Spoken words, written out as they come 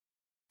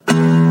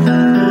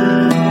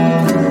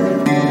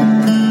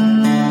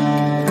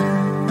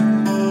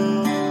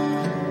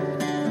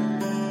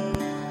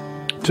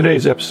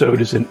Today's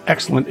episode is an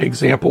excellent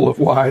example of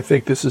why I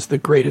think this is the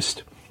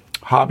greatest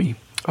hobby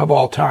of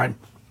all time.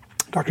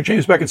 Dr.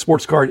 James Beckett,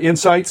 Sports Card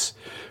Insights.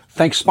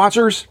 Thanks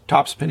sponsors,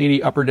 Topps,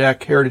 Panini, Upper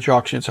Deck, Heritage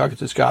Auctions,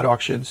 Huggins & Scott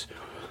Auctions,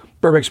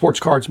 Burbank Sports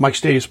Cards, Mike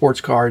Stadium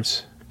Sports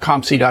Cards,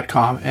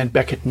 ComC.com, and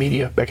Beckett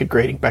Media, Beckett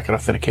Grading, Beckett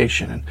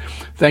Authentication. And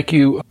thank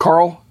you,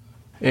 Carl,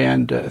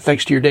 and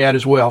thanks to your dad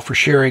as well for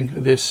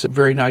sharing this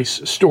very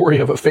nice story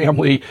of a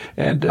family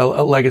and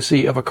a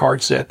legacy of a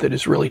card set that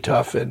is really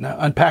tough. And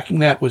unpacking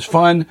that was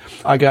fun.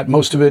 I got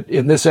most of it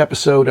in this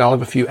episode. I'll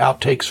have a few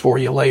outtakes for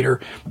you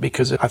later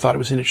because I thought it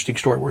was an interesting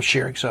story worth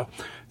sharing. So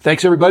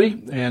thanks,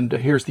 everybody, and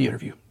here's the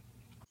interview.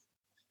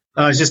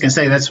 I was just going to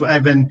say that's what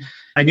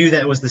I knew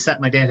that was the set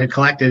my dad had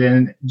collected.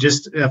 And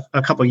just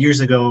a couple of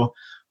years ago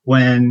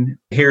when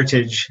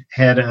Heritage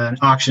had an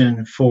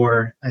auction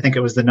for, I think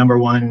it was the number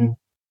one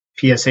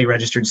PSA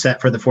registered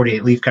set for the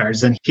 48 leaf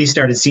cards. And he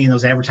started seeing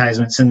those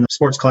advertisements in the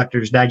Sports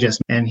Collectors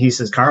Digest. And he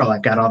says, Carl,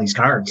 I've got all these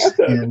cards.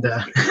 And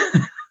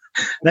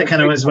that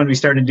kind of was when we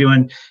started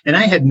doing, and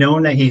I had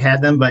known that he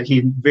had them, but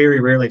he very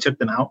rarely took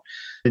them out.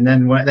 And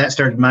then that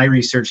started my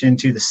research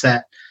into the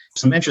set,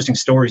 some interesting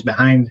stories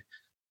behind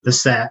the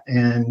set,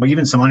 and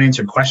even some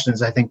unanswered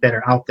questions I think that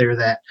are out there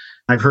that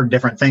I've heard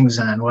different things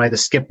on. Why the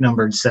skip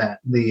numbered set,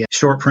 the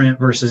short print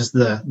versus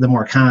the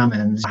more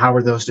commons, how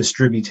are those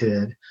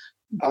distributed?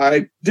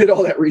 I did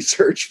all that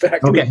research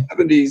back in the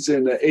 70s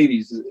and the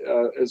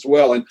 80s as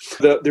well. And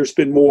there's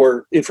been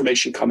more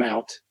information come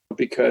out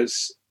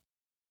because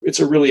it's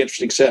a really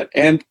interesting set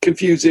and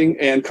confusing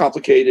and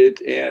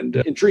complicated and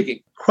intriguing.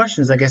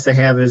 Questions I guess I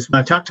have is,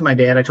 I talked to my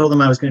dad. I told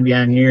him I was going to be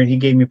on here, and he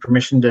gave me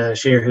permission to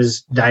share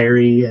his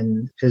diary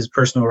and his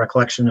personal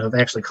recollection of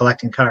actually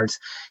collecting cards.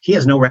 He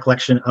has no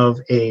recollection of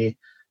a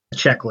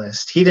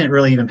checklist. He didn't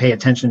really even pay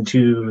attention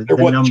to the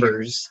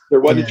numbers.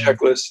 There wasn't a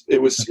checklist.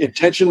 It was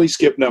intentionally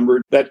skip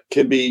numbered. That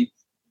can be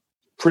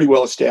pretty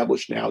well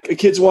established now.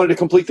 Kids wanted to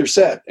complete their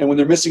set, and when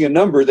they're missing a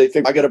number, they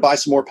think, I got to buy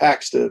some more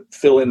packs to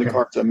fill in the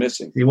cards I'm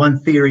missing. The one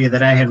theory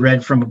that I had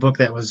read from a book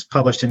that was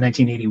published in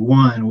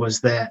 1981 was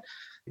that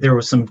there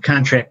was some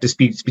contract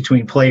disputes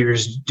between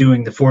players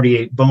doing the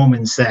 48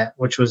 Bowman set,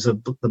 which was the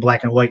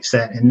black and white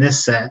set, and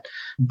this set.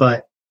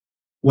 But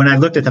when I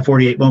looked at the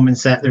 48 Bowman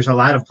set, there's a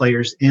lot of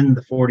players in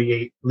the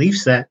 48 Leaf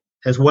set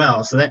as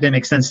well. So that didn't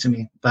make sense to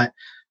me. But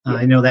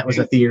I know that was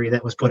a theory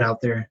that was put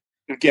out there.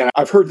 Again,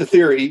 I've heard the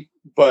theory,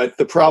 but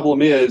the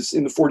problem is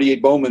in the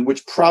 48 Bowman,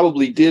 which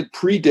probably did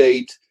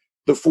predate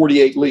the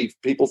 48 Leaf.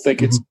 People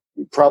think it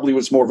probably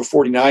was more of a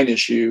 49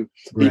 issue,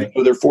 even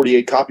though there are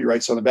 48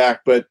 copyrights on the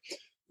back. But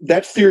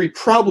that theory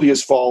probably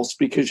is false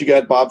because you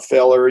got Bob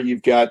Feller,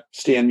 you've got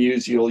Stan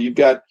Musial, you've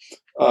got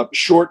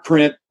short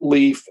print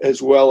leaf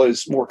as well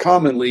as more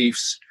common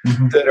leafs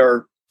that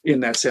are in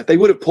that set. They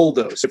would have pulled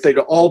those if they'd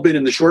all been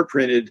in the short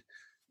printed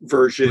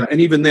version. And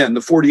even then,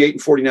 the 48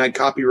 and 49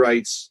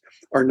 copyrights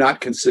are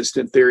not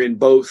consistent. They're in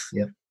both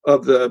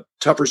of the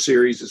tougher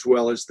series as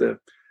well as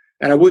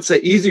and I would say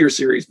easier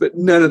series, but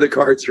none of the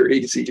cards are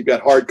easy. You've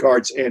got hard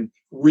cards and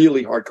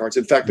really hard cards.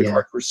 In fact, the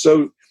cards were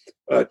so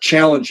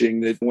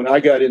challenging that when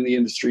I got in the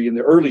industry in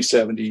the early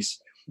 70s,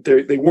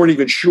 they weren't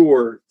even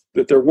sure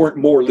that there weren't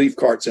more leaf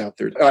cards out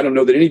there. I don't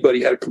know that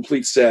anybody had a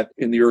complete set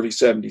in the early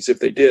 70s. If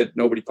they did,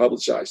 nobody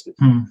publicized it.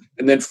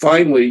 And then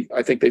finally,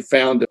 I think they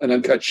found an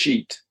uncut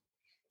sheet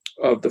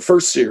of the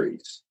first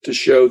series to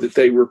show that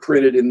they were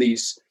printed in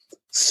these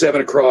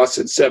 7 across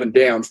and 7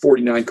 down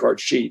 49 card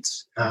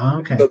sheets.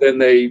 So then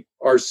they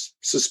are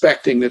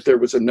suspecting that there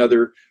was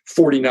another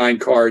 49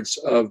 cards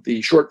of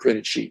the short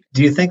printed sheet.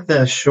 Do you think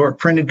the short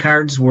printed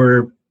cards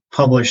were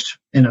published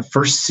in a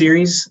first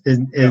series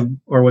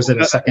or was it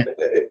a second?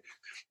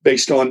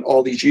 Based on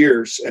all these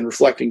years and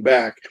reflecting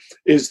back,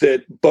 is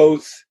that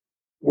both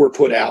were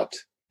put out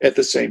at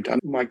the same time.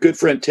 My good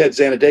friend Ted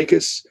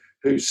Zanadakis,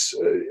 who's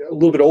a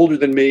little bit older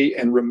than me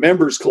and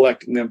remembers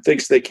collecting them,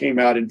 thinks they came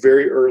out in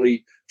very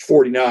early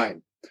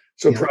 49.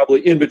 So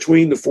probably in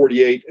between the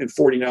 48 and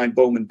 49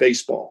 Bowman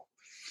baseball.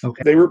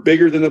 They were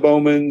bigger than the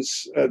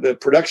Bowmans. The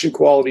production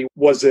quality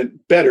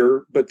wasn't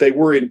better, but they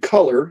were in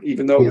color,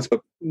 even though it was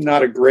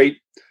not a great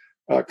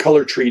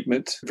color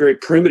treatment, very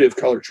primitive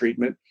color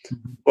treatment.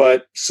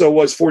 But so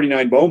was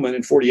 49 Bowman,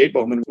 and 48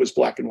 Bowman was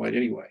black and white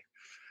anyway.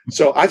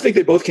 So I think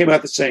they both came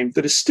out the same.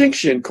 The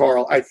distinction,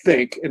 Carl, I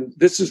think, and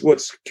this is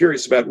what's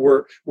curious about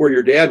where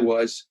your dad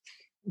was,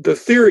 the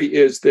theory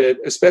is that,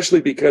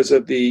 especially because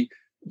of the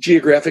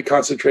geographic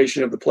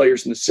concentration of the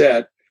players in the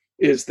set,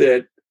 is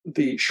that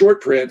the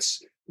short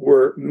prints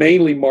were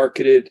mainly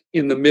marketed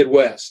in the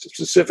Midwest,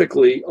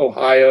 specifically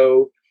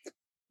Ohio,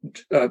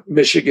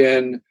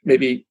 Michigan,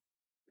 maybe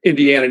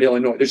Indiana and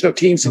Illinois. There's no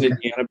teams in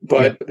Indiana,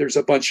 but there's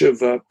a bunch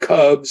of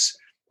Cubs,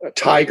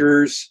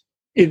 Tigers,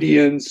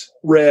 Indians,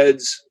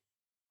 Reds,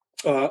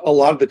 a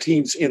lot of the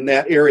teams in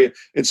that area.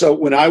 And so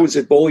when I was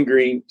at Bowling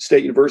Green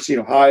State University in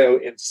Ohio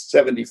in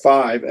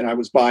 75, and I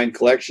was buying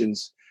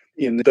collections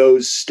in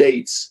those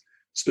states,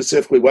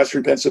 specifically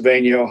Western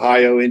Pennsylvania,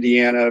 Ohio,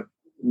 Indiana,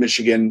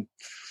 Michigan,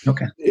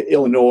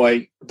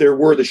 Illinois, there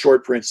were the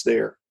short prints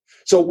there.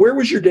 So where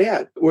was your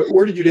dad?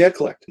 Where did your dad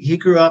collect? He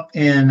grew up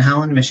in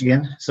Holland,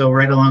 Michigan, so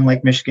right along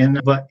Lake Michigan.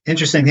 But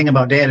interesting thing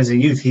about Dad as a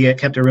youth, he had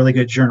kept a really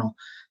good journal.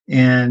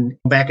 And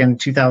back in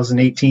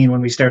 2018,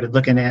 when we started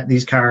looking at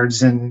these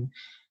cards and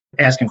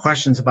asking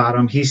questions about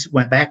them, he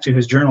went back to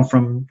his journal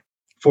from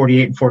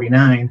 48 and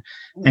 49,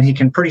 and he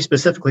can pretty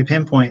specifically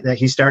pinpoint that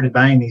he started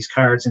buying these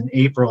cards in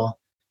April.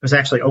 It was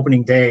actually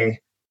opening day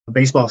of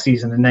baseball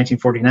season in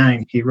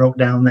 1949. He wrote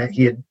down that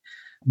he had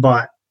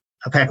bought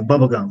a pack of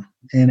bubble gum,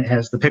 and it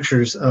has the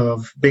pictures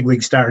of big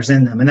league stars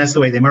in them. And that's the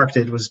way they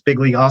marketed it, was Big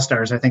League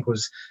All-Stars, I think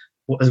was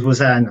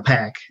on the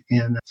pack.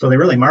 And so they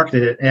really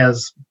marketed it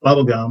as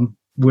bubble gum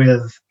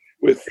with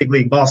big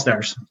league ball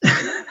stars.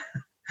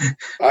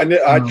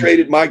 I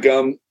traded my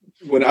gum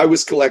when I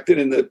was collecting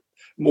in the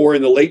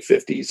late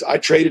 50s. I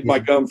traded my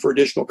gum for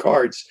additional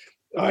cards.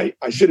 I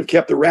should have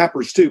kept the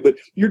wrappers too, but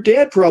your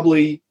dad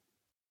probably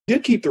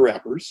did keep the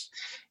wrappers.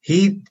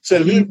 He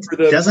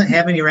doesn't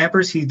have any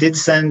wrappers. He did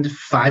send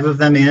 5 of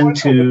them in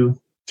to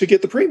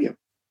get the premium.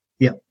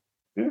 Yep.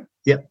 Yeah.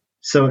 Yep.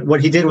 So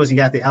what he did was he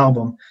got the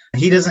album.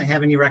 He doesn't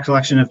have any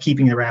recollection of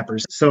keeping the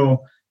wrappers.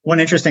 So one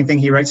interesting thing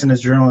he writes in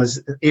his journal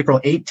is April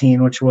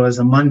 18, which was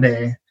a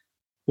Monday,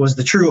 was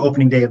the true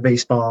opening day of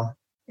baseball,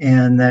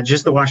 and that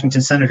just the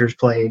Washington Senators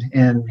played.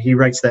 And he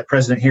writes that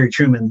President Harry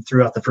Truman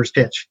threw out the first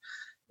pitch.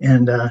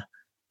 And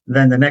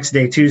then the next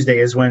day, Tuesday,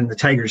 is when the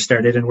Tigers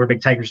started, and we're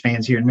big Tigers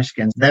fans here in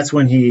Michigan. That's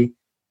when he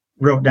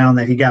wrote down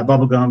that he got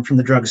bubble gum from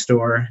the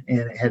drugstore, and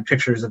it had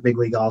pictures of Big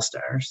League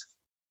All-Stars.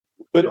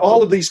 But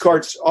all of these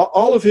cards,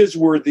 all of his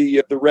were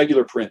the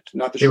regular print,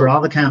 not the short. They were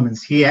all the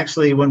commons. He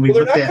actually, when we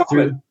looked at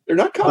through, they're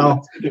not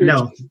common.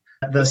 No,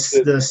 the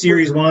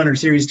Series 1 or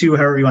Series 2,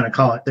 however you want to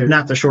call it, they're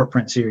not the short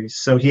print series.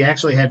 So he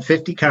actually had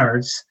 50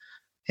 cards,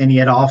 and he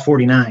had all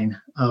 49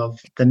 of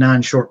the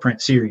non-short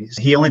print series.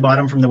 He only bought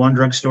them from the one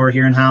drugstore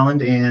here in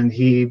Holland, and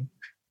he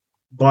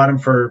bought them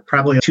for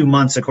probably 2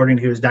 months, according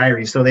to his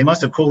diary. So they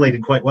must have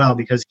collated quite well,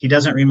 because he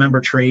doesn't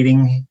remember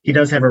trading. He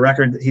does have a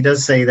record. He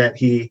does say that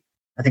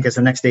I think it's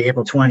the next day,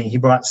 April 20, he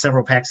bought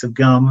several packs of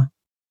gum,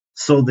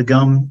 sold the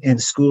gum in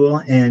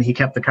school, and he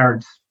kept the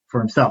cards for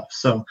himself.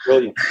 So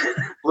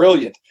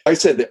brilliant. I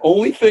said the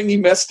only thing he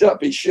messed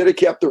up, he should have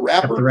kept the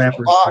wrappers,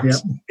 the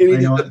box,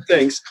 any of the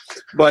things.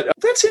 But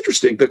that's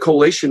interesting. The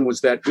collation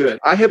was that good.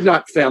 I have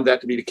not found that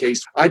to be the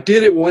case. I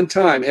did at one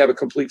time have a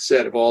complete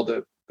set of all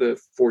the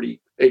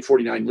 48,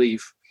 49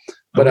 leaf,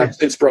 but I've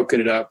since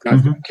broken it up.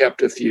 I've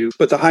kept a few,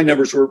 but the high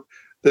numbers were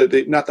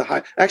not the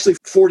high. Actually,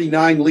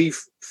 49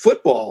 leaf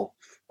football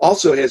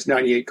also has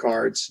 98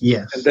 cards.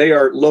 Yes. And they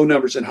are low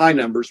numbers and high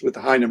numbers, with the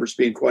high numbers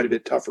being quite a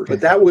bit tougher.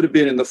 But that would have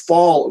been in the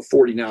fall of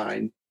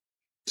 49.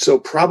 So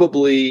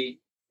probably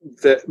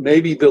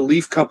maybe the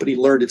Leaf Company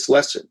learned its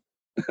lesson.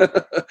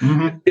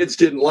 Kids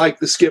didn't like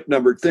the skip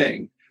numbered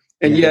thing.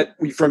 And yet,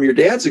 from your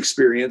dad's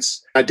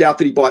experience, I doubt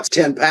that he bought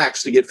 10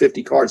 packs to get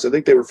 50 cards. I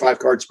think they were 5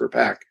 cards per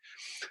pack.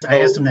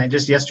 I asked him that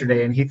just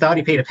yesterday, and he thought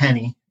he paid a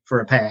penny for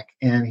a pack,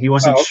 and he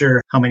wasn't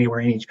sure how many were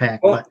in each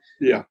pack. Well,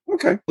 yeah,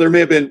 okay. There may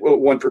have been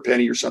 1 per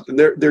penny or something.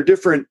 They're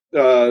different.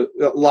 A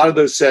lot of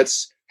those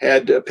sets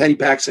had penny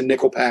packs and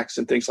nickel packs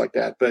and things like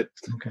that. But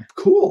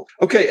cool.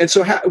 Okay, and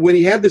so when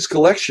he had this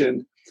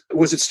collection,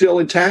 was it still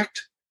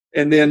intact?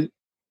 And then,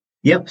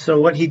 yep.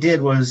 So what he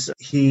did was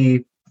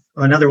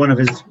another one of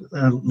his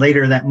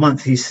later that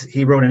month,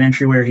 he wrote an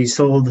entry where he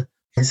sold.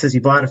 He says he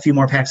bought a few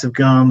more packs of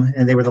gum,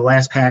 and they were the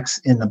last packs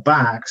in the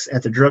box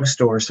at the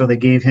drugstore. So they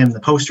gave him the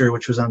poster,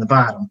 which was on the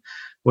bottom,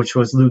 which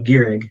was Lou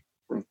Gehrig.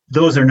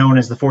 Those are known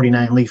as the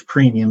 49 leaf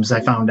premiums, I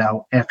found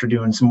out after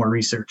doing some more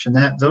research.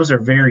 And those are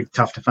very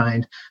tough to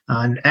find.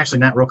 And actually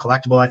not real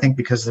collectible, I think,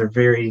 because they're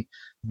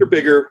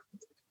bigger.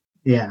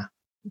 Yeah.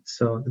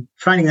 So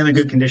finding them in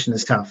good condition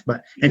is tough.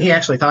 And he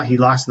actually thought he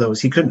lost those.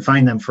 He couldn't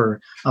find them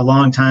for a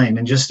long time.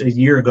 And just a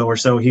year ago or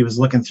so, he was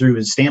looking through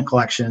his stamp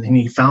collection, and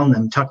he found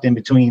them tucked in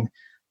between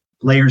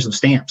layers of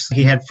stamps.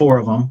 He had 4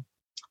 of them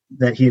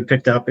that he had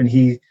picked up, and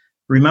he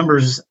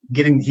remembers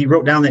he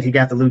wrote down that he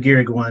got the Lou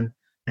Gehrig one,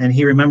 and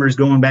he remembers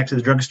going back to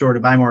the drugstore to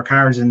buy more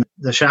cards, and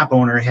the shop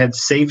owner had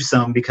saved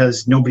some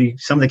because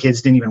some of the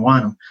kids didn't even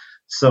want them.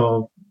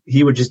 So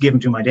he would just give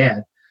them to my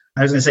dad.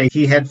 I was going to say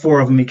he had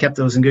 4 of them. He kept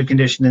those in good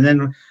condition. And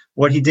then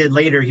what he did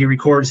later, he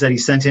records that he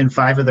sent in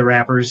 5 of the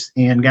wrappers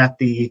and got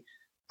the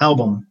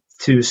album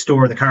to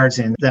store the cards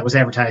in that was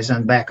advertised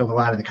on the back of a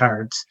lot of the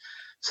cards.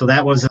 So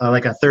that was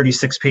like a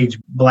 36-page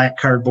black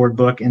cardboard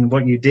book. And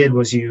what you did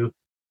was to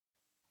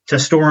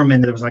store them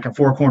in, there was like a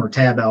 4-corner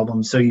tab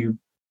album. So you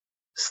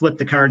slipped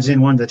the cards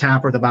in one to the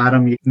top or the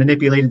bottom. You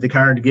manipulated the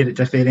card to get it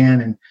to fit in.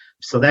 And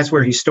so that's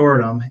where he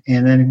stored them.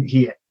 And then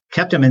he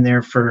kept them in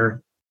there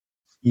for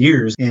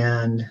years.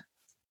 And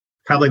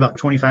probably about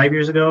 25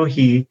 years ago,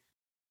 he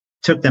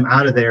took them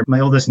out of there.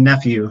 My oldest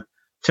nephew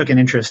took an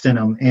interest in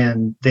them,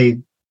 and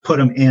they put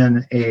them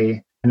in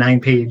a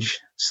 9-page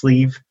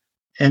sleeve.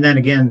 And then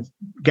again,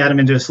 got them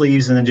into his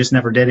sleeves and then just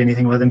never did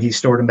anything with them. He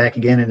stored them back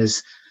again in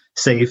his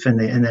safe,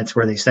 and that's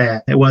where they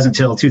sat. It wasn't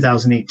until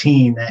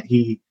 2018 that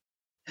he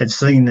had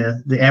seen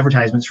the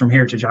advertisements from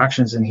Heritage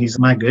Auctions, and he's,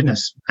 my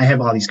goodness, I have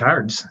all these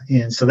cards.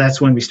 And so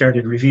that's when we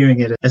started reviewing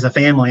it as a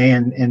family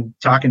and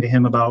talking to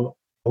him about,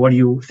 what do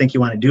you think you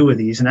want to do with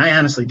these? And I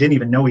honestly didn't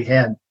even know he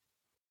had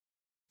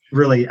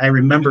really, I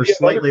remember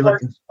slightly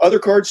looking. Other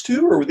cards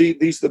too, or were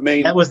these the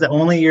main? That was the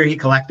only year he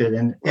collected.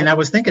 And I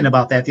was thinking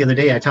about that the other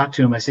day. I talked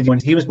to him. I said, when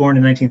he was born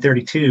in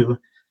 1932,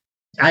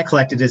 I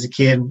collected as a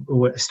kid,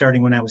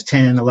 starting when I was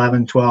 10,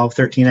 11, 12,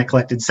 13. I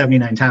collected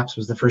 79 Topps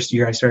was the first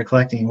year I started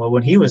collecting. Well,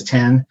 when he was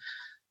 10,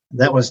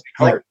 that was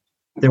like,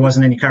 there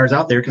wasn't any cards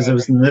out there because it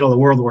was in the middle of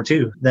World War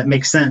II. That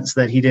makes sense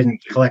that he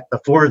didn't collect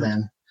before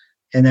then.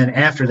 And then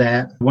after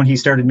that, when he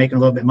started making a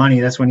little bit of money,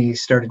 that's when he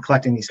started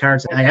collecting these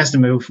cards. I asked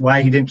him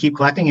why he didn't keep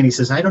collecting, and he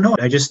says, I don't know.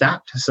 I just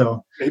stopped.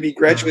 So maybe he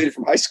graduated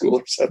from high school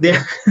or something.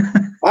 Yeah.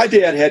 My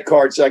dad had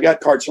cards. I got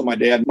cards from my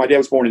dad. My dad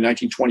was born in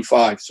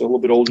 1925, so a little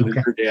bit older than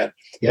your dad.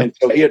 Yep. And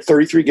so he had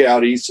 33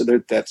 Gaudis, so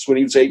that's when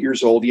he was 8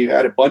 years old. He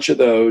had a bunch of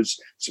those,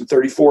 some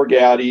 34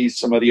 Gaudis,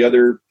 some of the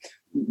other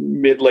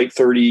mid-late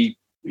 30.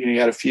 He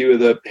had a few of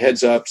the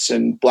heads ups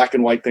and black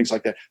and white things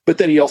like that. But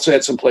then he also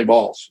had some play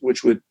balls,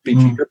 which would be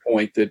to your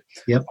point that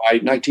by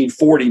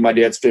 1940, my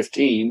dad's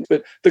 15.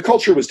 But the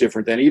culture was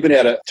different then. He even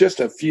had just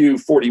a few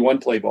 41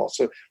 play balls.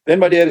 So then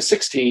my dad is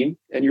 16,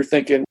 and you're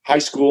thinking high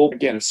school,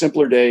 again,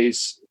 simpler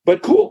days,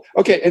 but cool.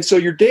 Okay, and so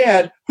your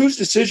dad, whose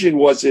decision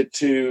was it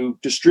to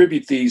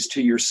distribute these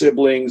to your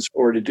siblings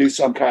or to do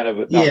some kind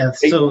of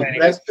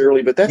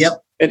necessarily, but that's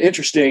an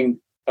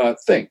interesting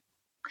thing.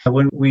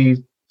 When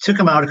we took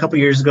him out a couple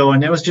of years ago,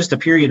 and it was just a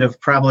period of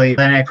probably,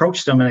 and I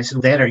approached him and I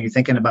said, Dad, are you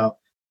thinking about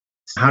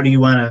how do you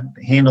want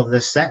to handle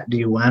this set? Do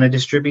you want to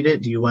distribute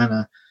it? Do you want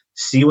to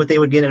see what they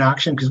would get at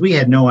auction? Because we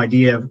had no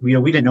idea. We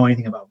didn't know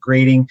anything about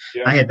grading.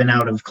 Yeah. I had been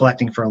out of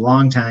collecting for a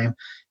long time,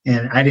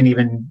 and I didn't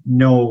even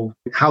know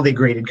how they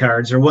graded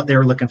cards or what they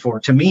were looking for.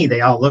 To me,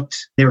 they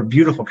were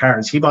beautiful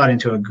cards. He bought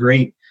into a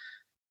great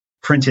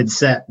printed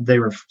set. They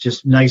were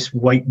just nice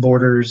white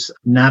borders,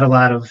 not a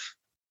lot of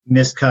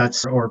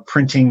miscuts or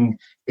printing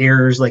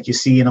errors like you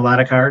see in a lot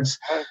of cards.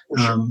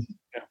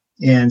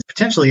 And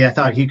potentially I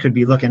thought he could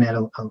be looking at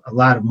a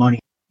lot of money.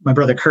 My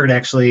brother Kurt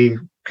actually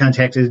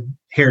contacted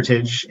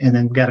Heritage and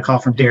then got a call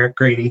from Derek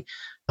Grady.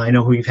 I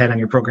know who you've had on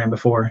your program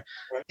before.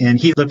 And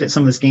he looked at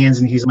some of the scans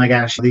and he's, my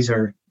gosh, these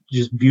are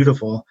just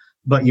beautiful,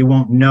 but I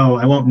won't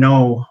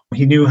know.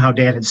 He knew how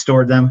Dad had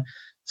stored them.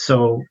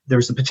 So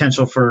there's the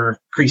potential for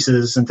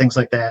creases and things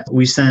like that.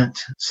 We sent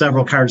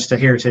several cards to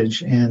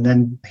Heritage, and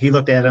then he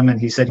looked at them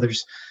and he said,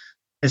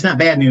 it's not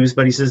bad news,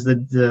 but he says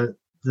the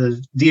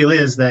deal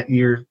is that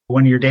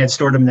when your dad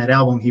stored them in that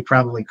album, he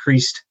probably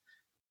creased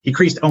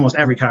almost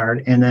every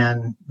card. And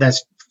then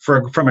that's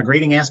from a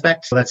grading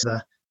aspect. So that's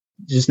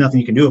just nothing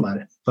you can do about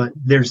it, but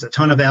there's a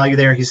ton of value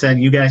there. He said,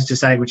 you guys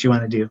decide what you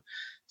want to do.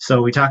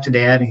 So we talked to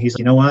Dad and he's like,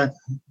 you know what,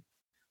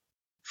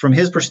 from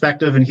his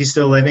perspective, and he's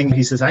still living,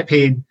 he says, I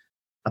paid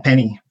a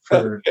penny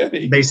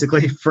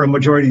basically for a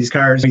majority of these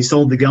cards. He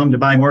sold the gum to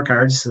buy more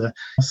cards.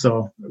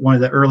 So one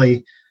of the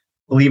early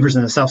believers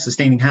in a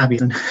self-sustaining hobby.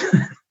 And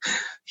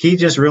he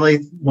just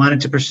really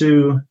wanted to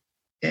pursue.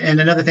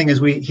 And another thing is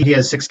he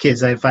has 6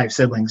 kids. I have 5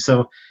 siblings.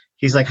 So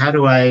he's like,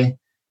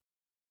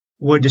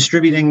 would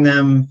distributing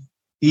them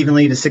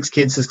evenly to 6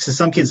 kids? So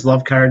some kids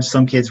love cards.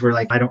 Some kids were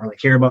like, I don't really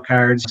care about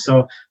cards.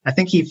 So I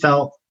think he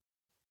felt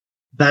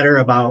better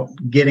about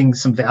getting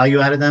some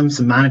value out of them,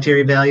 some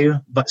monetary value,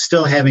 but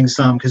still having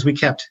some, because we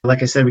kept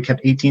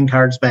 18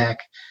 cards back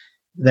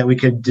that we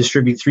could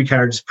distribute 3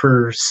 cards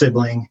per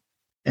sibling,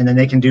 and then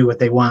they can do what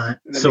they want.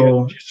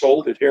 So you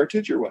sold at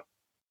Heritage or what?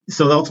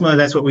 So ultimately,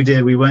 that's what we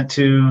did.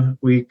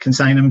 We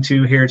consigned them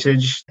to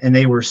Heritage, and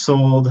they were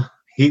sold.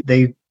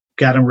 They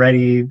got them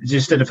ready,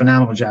 just did a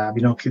phenomenal job.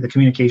 The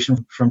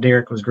communication from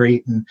Derek was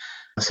great. And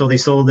so they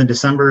sold in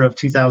December of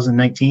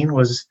 2019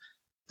 was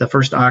the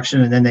first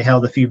auction, and then they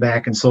held a few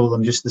back and sold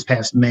them just this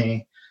past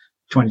May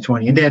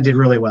 2020. And Dad did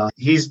really well.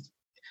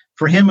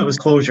 For him, it was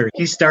closure.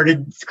 He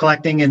started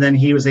collecting, and then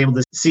he was able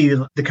to see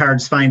the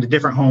cards find a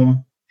different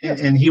home,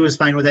 and he was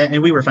fine with that,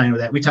 and we were fine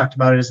with that. We talked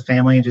about it as a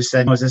family and just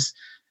said, was this?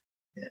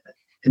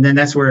 And then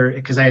that's where,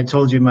 because I had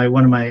told you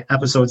one of my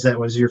episodes that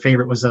was your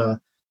favorite was on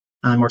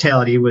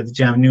mortality with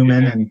John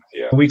Newman, and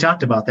we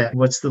talked about that.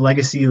 What's the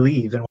legacy you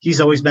leave? And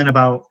he's always been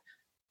about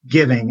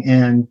giving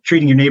and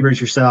treating your neighbors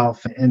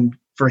yourself. And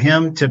for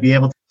him to be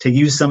able to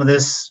use some of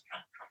this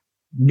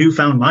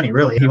newfound money,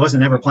 really, he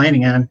wasn't ever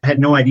planning on, had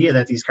no idea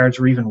that these cards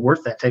were even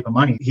worth that type of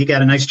money. He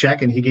got a nice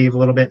check and he gave a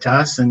little bit to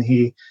us, and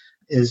he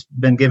has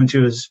been given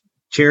to his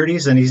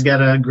charities, and he's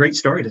got a great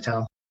story to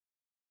tell.